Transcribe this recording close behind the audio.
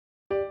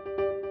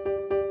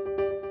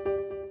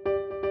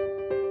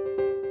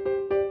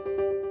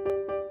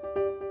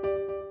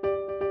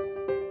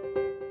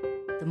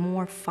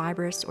more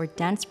fibrous or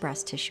dense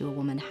breast tissue a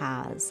woman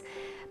has,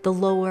 the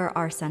lower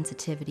our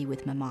sensitivity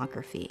with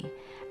mammography.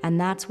 And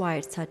that's why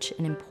it's such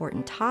an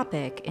important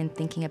topic in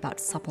thinking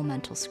about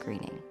supplemental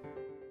screening.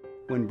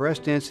 When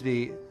breast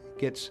density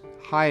gets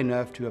high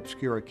enough to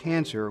obscure a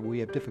cancer, we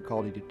have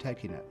difficulty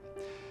detecting it.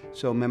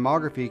 So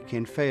mammography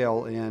can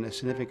fail in a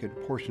significant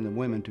portion of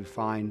women to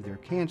find their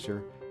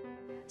cancer.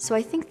 So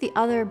I think the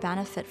other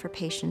benefit for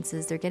patients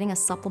is they're getting a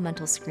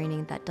supplemental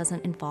screening that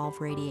doesn't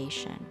involve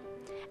radiation.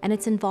 And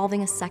it's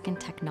involving a second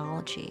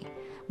technology,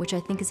 which I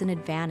think is an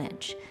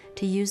advantage.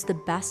 To use the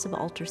best of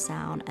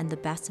ultrasound and the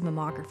best of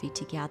mammography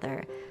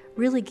together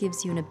really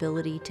gives you an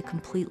ability to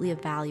completely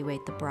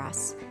evaluate the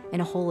breasts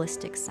in a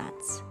holistic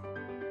sense.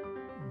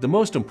 The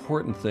most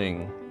important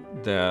thing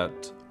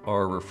that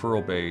our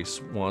referral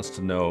base wants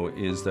to know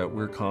is that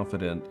we're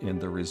confident in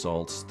the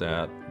results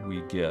that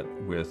we get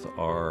with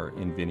our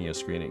Invenia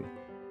screening.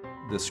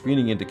 The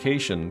screening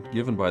indication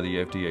given by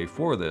the FDA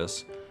for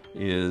this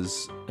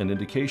is an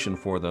indication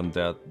for them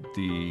that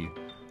the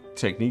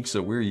techniques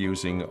that we're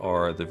using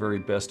are the very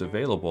best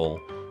available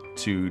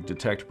to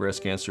detect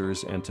breast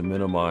cancers and to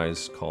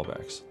minimize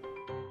callbacks.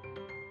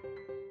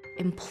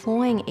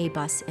 Employing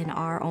ABUS in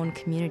our own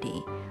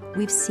community,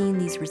 we've seen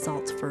these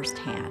results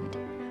firsthand.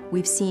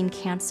 We've seen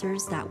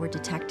cancers that were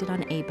detected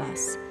on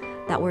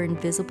ABUS, that were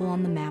invisible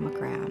on the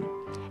mammogram,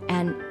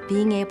 and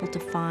being able to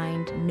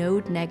find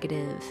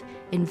node-negative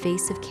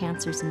invasive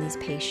cancers in these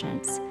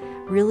patients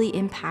really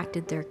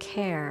impacted their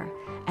care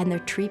and their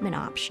treatment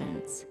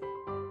options.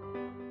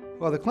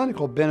 Well, the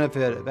clinical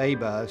benefit of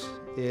ABUS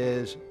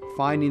is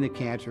finding the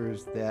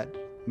cancers that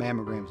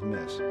mammograms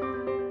miss.